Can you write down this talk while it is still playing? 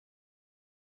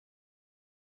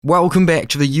Welcome back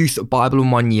to the Youth Bible in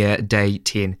 1 Year, Day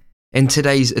 10. In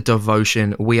today's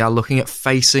devotion, we are looking at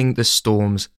facing the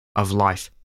storms of life.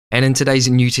 And in today's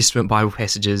New Testament Bible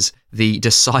passages, the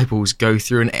disciples go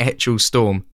through an actual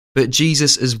storm, but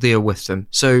Jesus is there with them.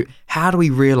 So how do we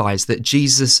realize that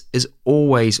Jesus is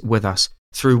always with us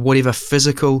through whatever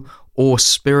physical or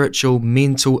spiritual,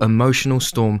 mental, emotional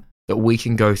storm that we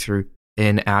can go through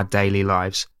in our daily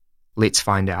lives? Let's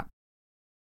find out.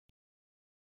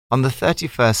 On the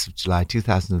 31st of July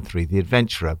 2003, the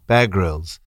adventurer Bear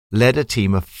Grylls led a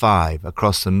team of 5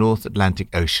 across the North Atlantic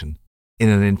Ocean in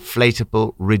an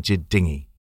inflatable, rigid dinghy.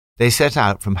 They set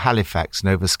out from Halifax,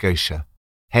 Nova Scotia,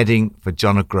 heading for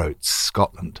John O'Groats,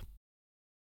 Scotland.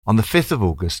 On the 5th of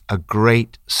August, a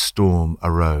great storm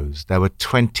arose. There were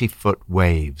 20-foot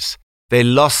waves. They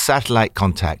lost satellite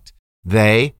contact.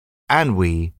 They, and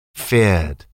we,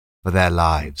 feared for their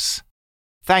lives.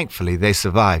 Thankfully, they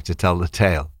survived to tell the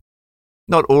tale.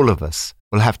 Not all of us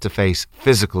will have to face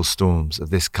physical storms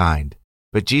of this kind,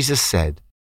 but Jesus said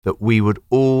that we would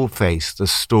all face the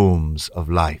storms of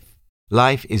life.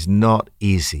 Life is not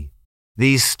easy.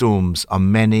 These storms are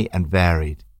many and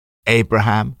varied.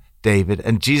 Abraham, David,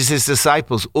 and Jesus'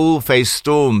 disciples all faced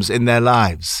storms in their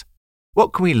lives.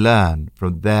 What can we learn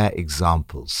from their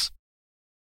examples?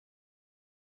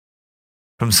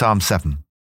 From Psalm 7.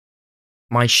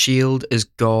 My shield is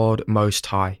God Most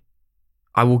High.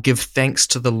 I will give thanks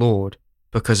to the Lord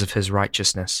because of his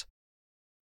righteousness.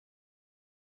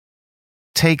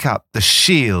 Take up the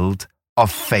shield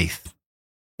of faith.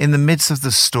 In the midst of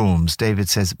the storms, David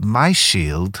says, my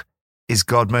shield is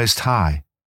God Most High.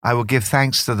 I will give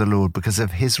thanks to the Lord because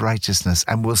of his righteousness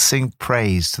and will sing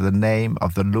praise to the name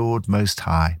of the Lord Most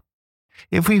High.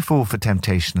 If we fall for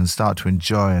temptation and start to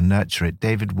enjoy and nurture it,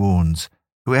 David warns,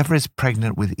 whoever is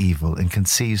pregnant with evil and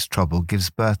conceives trouble gives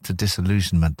birth to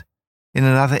disillusionment. In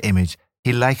another image,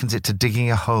 he likens it to digging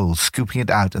a hole, scooping it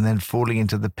out, and then falling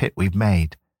into the pit we've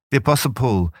made. The Apostle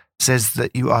Paul says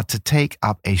that you are to take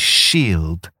up a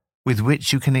shield with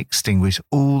which you can extinguish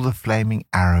all the flaming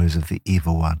arrows of the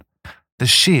evil one. The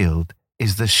shield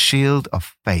is the shield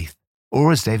of faith,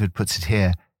 or as David puts it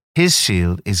here, his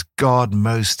shield is God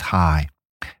Most High.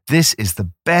 This is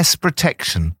the best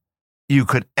protection you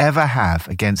could ever have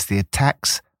against the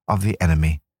attacks of the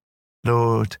enemy.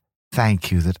 Lord,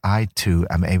 thank you that I too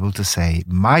am able to say,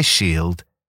 my shield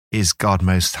is God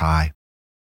Most High.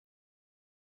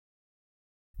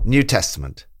 New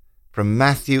Testament, from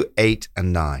Matthew 8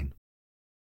 and 9.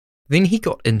 Then he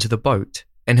got into the boat,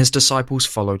 and his disciples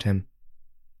followed him.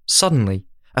 Suddenly,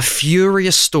 a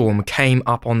furious storm came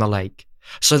up on the lake,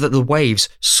 so that the waves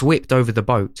swept over the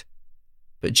boat.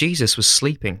 But Jesus was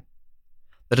sleeping.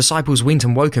 The disciples went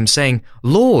and woke him, saying,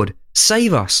 Lord,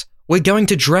 save us, we're going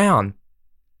to drown.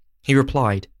 He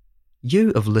replied,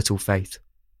 You of little faith,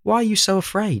 why are you so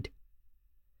afraid?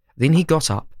 Then he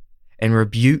got up and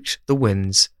rebuked the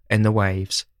winds and the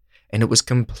waves, and it was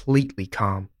completely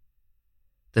calm.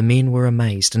 The men were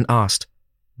amazed and asked,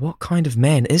 What kind of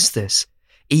man is this?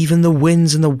 Even the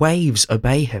winds and the waves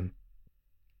obey him.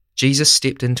 Jesus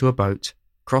stepped into a boat,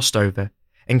 crossed over,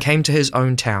 and came to his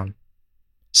own town.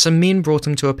 Some men brought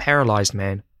him to a paralyzed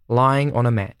man lying on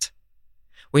a mat.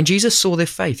 When Jesus saw their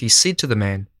faith, he said to the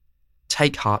man,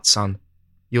 Take heart, son,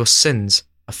 your sins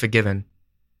are forgiven.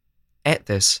 At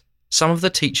this, some of the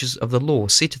teachers of the law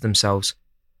said to themselves,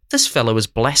 This fellow is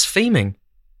blaspheming.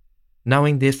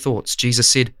 Knowing their thoughts, Jesus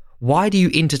said, Why do you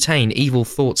entertain evil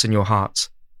thoughts in your hearts?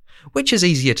 Which is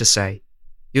easier to say,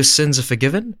 Your sins are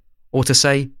forgiven, or to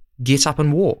say, Get up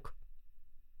and walk?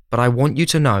 But I want you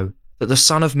to know that the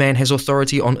Son of Man has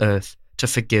authority on earth to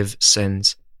forgive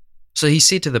sins. So he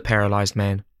said to the paralyzed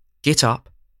man, Get up,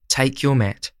 take your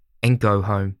mat, and go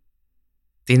home.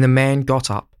 Then the man got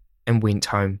up and went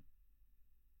home.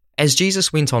 As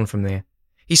Jesus went on from there,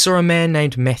 he saw a man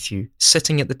named Matthew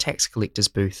sitting at the tax collector's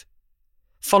booth.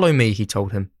 Follow me, he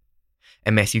told him.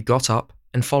 And Matthew got up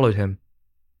and followed him.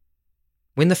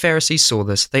 When the Pharisees saw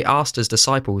this, they asked his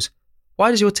disciples, Why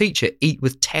does your teacher eat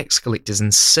with tax collectors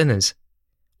and sinners?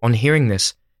 On hearing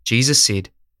this, Jesus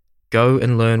said, Go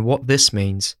and learn what this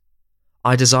means.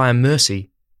 I desire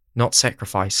mercy, not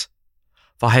sacrifice.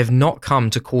 For I have not come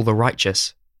to call the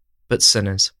righteous, but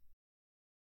sinners.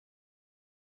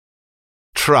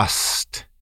 Trust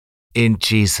in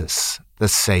Jesus, the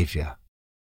Saviour.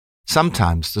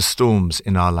 Sometimes the storms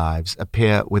in our lives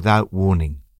appear without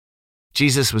warning.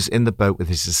 Jesus was in the boat with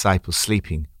his disciples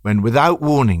sleeping when, without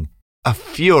warning, a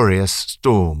furious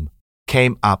storm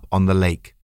came up on the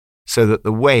lake, so that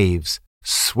the waves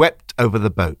swept over the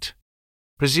boat.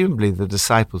 Presumably the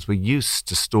disciples were used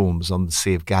to storms on the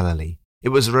Sea of Galilee. It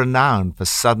was renowned for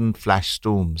sudden flash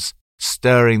storms,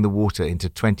 stirring the water into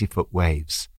 20-foot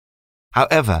waves.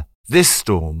 However, this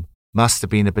storm must have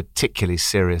been a particularly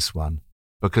serious one,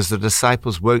 because the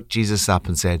disciples woke Jesus up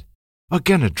and said, "We're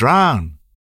going to drown."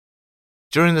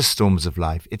 During the storms of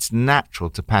life, it's natural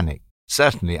to panic.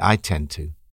 Certainly I tend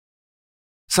to.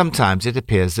 Sometimes it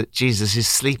appears that Jesus is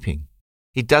sleeping.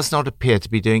 He does not appear to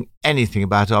be doing anything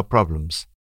about our problems.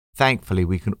 Thankfully,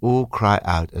 we can all cry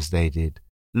out as they did,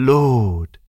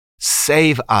 "Lord,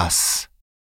 save us."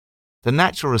 The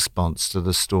natural response to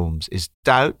the storms is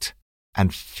doubt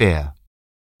and fear.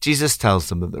 Jesus tells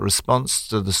them that the response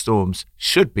to the storms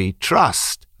should be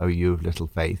trust, O you of little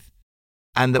faith,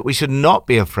 and that we should not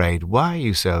be afraid. Why are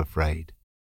you so afraid?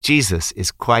 Jesus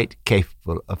is quite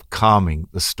capable of calming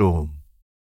the storm.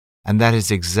 And that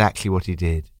is exactly what he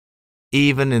did.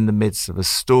 Even in the midst of a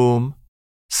storm,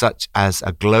 such as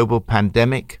a global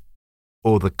pandemic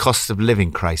or the cost of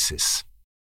living crisis.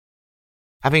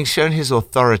 Having shown his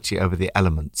authority over the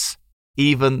elements,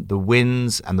 even the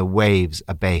winds and the waves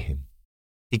obey him.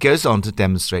 He goes on to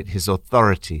demonstrate his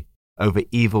authority over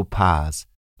evil powers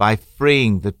by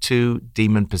freeing the 2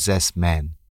 demon-possessed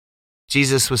men.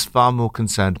 Jesus was far more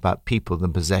concerned about people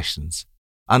than possessions,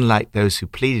 unlike those who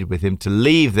pleaded with him to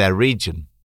leave their region.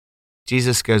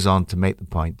 Jesus goes on to make the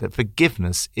point that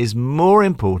forgiveness is more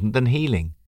important than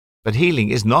healing. But healing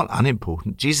is not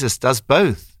unimportant. Jesus does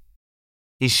both.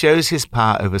 He shows his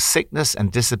power over sickness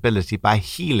and disability by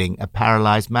healing a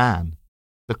paralyzed man.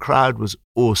 The crowd was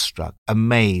awestruck,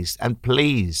 amazed, and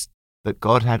pleased that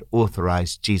God had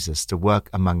authorized Jesus to work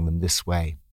among them this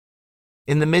way.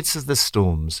 In the midst of the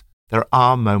storms, there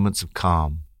are moments of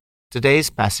calm. Today's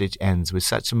passage ends with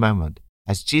such a moment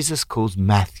as Jesus calls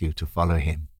Matthew to follow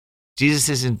him. Jesus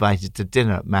is invited to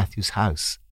dinner at Matthew's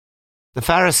house. The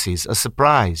Pharisees are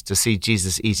surprised to see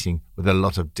Jesus eating with a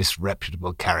lot of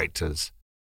disreputable characters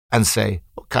and say,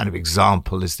 "What kind of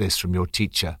example is this from your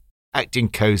teacher, acting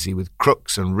cozy with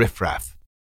crooks and riffraff?"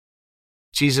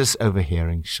 Jesus,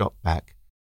 overhearing, shot back,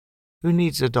 "Who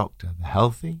needs a doctor, the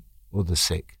healthy or the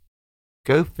sick?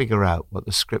 Go figure out what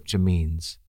the scripture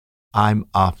means. I'm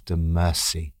after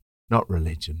mercy, not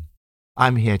religion.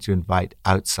 I'm here to invite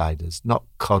outsiders, not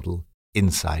coddle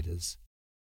insiders.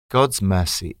 God's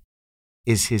mercy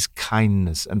is his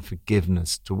kindness and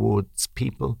forgiveness towards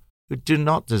people who do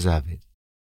not deserve it.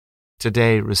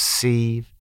 Today,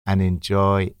 receive and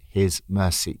enjoy his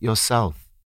mercy yourself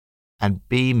and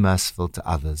be merciful to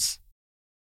others.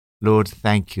 Lord,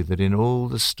 thank you that in all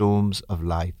the storms of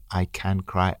life I can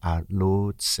cry out,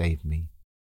 Lord, save me.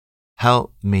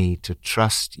 Help me to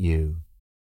trust you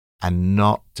and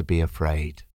not to be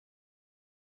afraid.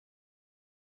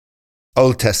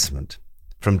 Old Testament,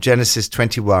 from Genesis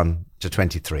 21 to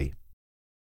 23.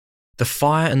 The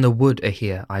fire and the wood are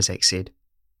here, Isaac said,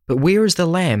 but where is the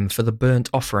lamb for the burnt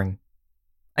offering?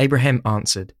 Abraham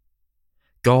answered,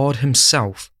 God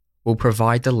himself will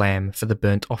provide the lamb for the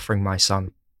burnt offering, my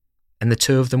son. And the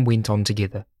two of them went on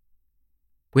together.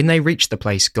 When they reached the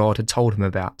place God had told him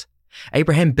about,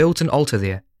 Abraham built an altar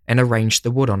there and arranged the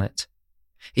wood on it.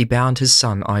 He bound his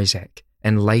son Isaac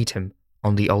and laid him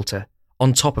on the altar,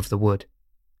 on top of the wood.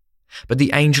 But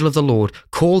the angel of the Lord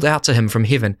called out to him from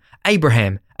heaven,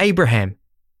 Abraham, Abraham.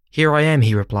 Here I am,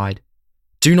 he replied.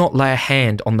 Do not lay a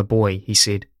hand on the boy, he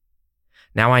said.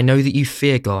 Now I know that you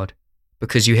fear God,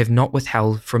 because you have not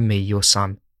withheld from me your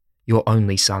son, your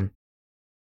only son.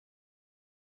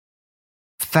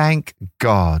 Thank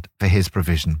God for his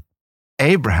provision.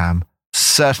 Abraham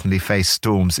certainly faced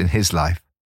storms in his life.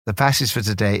 The passage for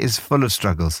today is full of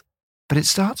struggles, but it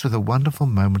starts with a wonderful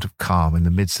moment of calm in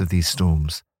the midst of these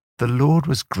storms. The Lord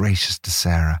was gracious to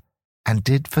Sarah and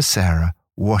did for Sarah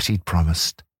what he'd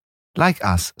promised. Like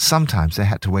us, sometimes they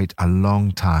had to wait a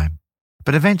long time,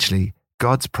 but eventually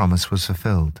God's promise was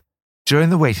fulfilled. During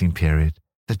the waiting period,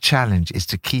 the challenge is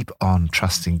to keep on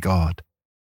trusting God.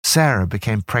 Sarah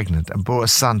became pregnant and bore a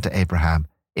son to Abraham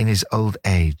in his old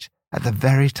age at the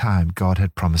very time God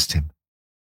had promised him.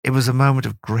 It was a moment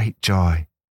of great joy.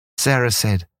 Sarah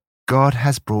said, God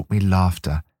has brought me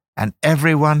laughter, and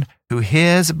everyone who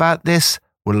hears about this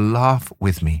will laugh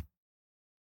with me.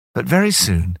 But very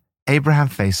soon, Abraham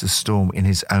faced a storm in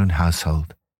his own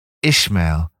household.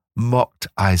 Ishmael mocked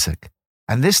Isaac,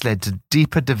 and this led to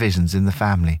deeper divisions in the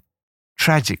family.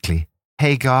 Tragically,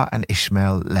 Hagar and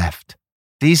Ishmael left.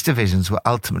 These divisions were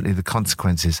ultimately the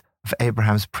consequences of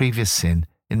Abraham's previous sin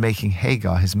in making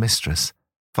Hagar his mistress,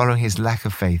 following his lack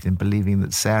of faith in believing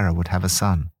that Sarah would have a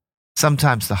son.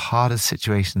 Sometimes the hardest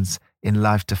situations in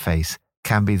life to face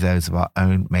can be those of our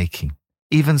own making.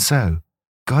 Even so,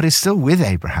 God is still with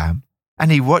Abraham,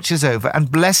 and he watches over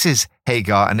and blesses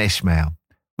Hagar and Ishmael.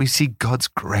 we see God's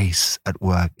grace at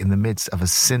work in the midst of a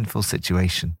sinful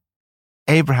situation.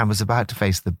 Abraham was about to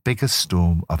face the biggest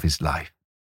storm of his life.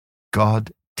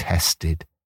 God tested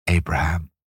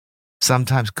Abraham.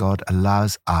 Sometimes God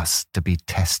allows us to be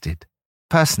tested.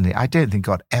 Personally, I don't think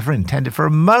God ever intended for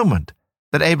a moment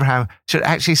that Abraham should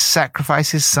actually sacrifice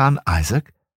his son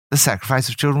Isaac. The sacrifice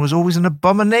of children was always an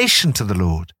abomination to the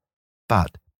Lord.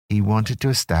 But he wanted to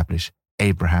establish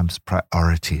Abraham's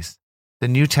priorities. The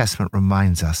New Testament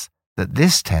reminds us that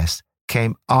this test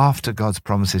came after God's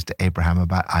promises to Abraham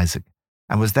about Isaac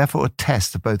and was therefore a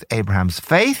test of both Abraham's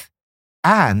faith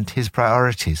and his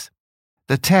priorities.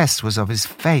 The test was of his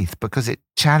faith because it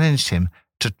challenged him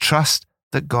to trust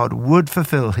that God would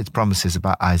fulfill his promises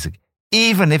about Isaac,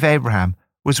 even if Abraham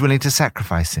was willing to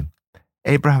sacrifice him.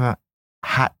 Abraham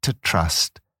had to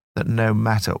trust that no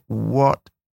matter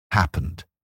what happened,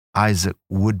 Isaac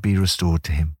would be restored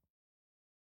to him.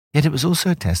 Yet it was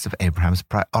also a test of Abraham's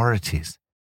priorities.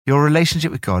 Your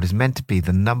relationship with God is meant to be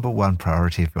the number one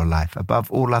priority of your life, above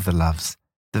all other loves.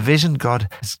 The vision God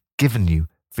has given you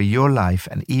for your life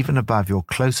and even above your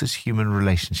closest human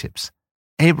relationships.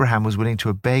 Abraham was willing to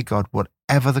obey God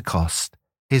whatever the cost.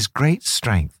 His great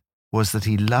strength was that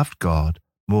he loved God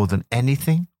more than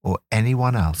anything or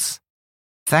anyone else.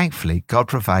 Thankfully, God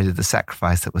provided the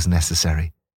sacrifice that was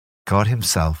necessary. God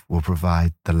himself will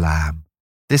provide the lamb.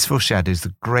 This foreshadows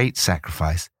the great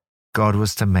sacrifice God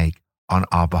was to make on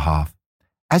our behalf.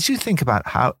 As you think about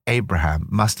how Abraham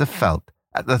must have felt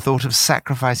at the thought of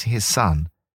sacrificing his son,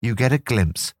 you get a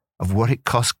glimpse of what it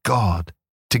cost God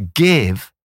to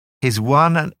give his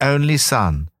one and only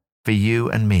Son for you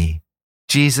and me.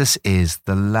 Jesus is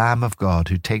the Lamb of God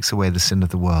who takes away the sin of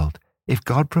the world. If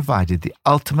God provided the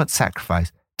ultimate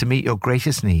sacrifice to meet your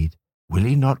greatest need, will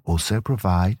he not also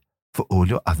provide for all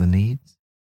your other needs?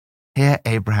 Here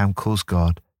Abraham calls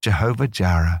God Jehovah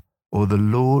Jireh, or the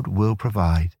Lord will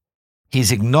provide.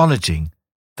 He's acknowledging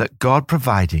that God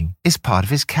providing is part of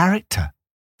his character.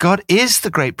 God is the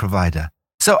great provider.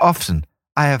 So often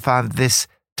I have found this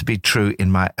to be true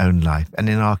in my own life and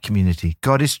in our community.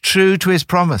 God is true to his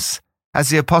promise. As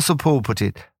the Apostle Paul put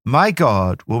it, my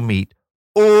God will meet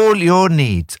all your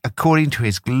needs according to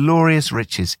his glorious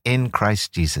riches in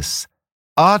Christ Jesus.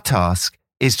 Our task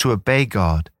is to obey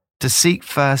God, to seek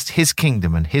first his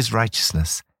kingdom and his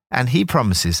righteousness. And he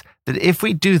promises that if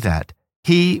we do that,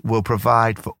 he will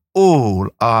provide for all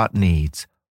our needs.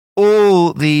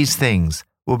 All these things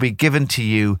will be given to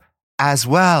you as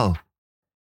well.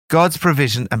 God's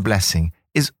provision and blessing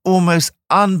is almost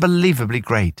unbelievably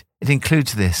great. It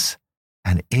includes this: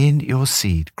 and in your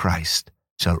seed, Christ,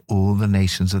 shall all the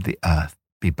nations of the earth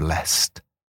be blessed.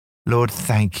 Lord,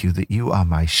 thank you that you are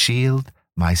my shield,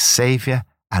 my Savior,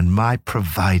 and my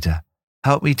provider.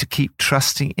 Help me to keep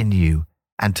trusting in you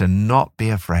and to not be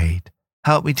afraid.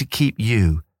 Help me to keep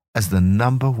you as the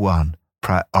number one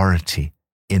priority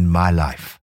in my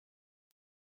life.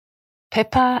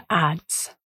 Pippa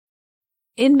adds,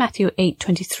 in Matthew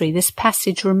 8:23, this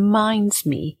passage reminds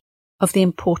me of the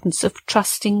importance of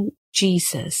trusting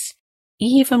Jesus,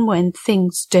 even when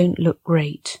things don't look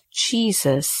great.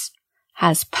 Jesus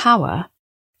has power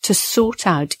to sort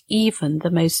out even the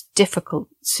most difficult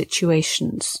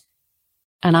situations.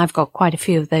 And I've got quite a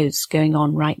few of those going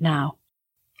on right now.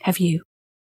 Have you?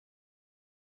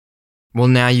 Well,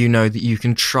 now you know that you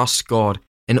can trust God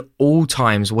in all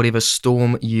times, whatever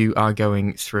storm you are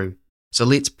going through. So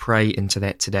let's pray into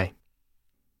that today.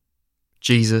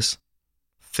 Jesus,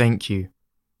 thank you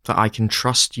that I can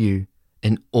trust you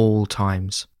in all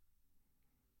times.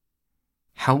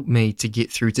 Help me to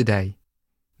get through today,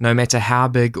 no matter how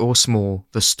big or small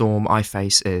the storm I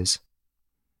face is.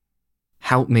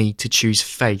 Help me to choose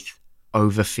faith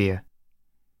over fear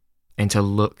and to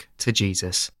look to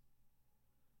Jesus.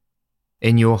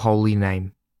 In your holy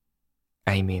name,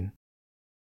 amen.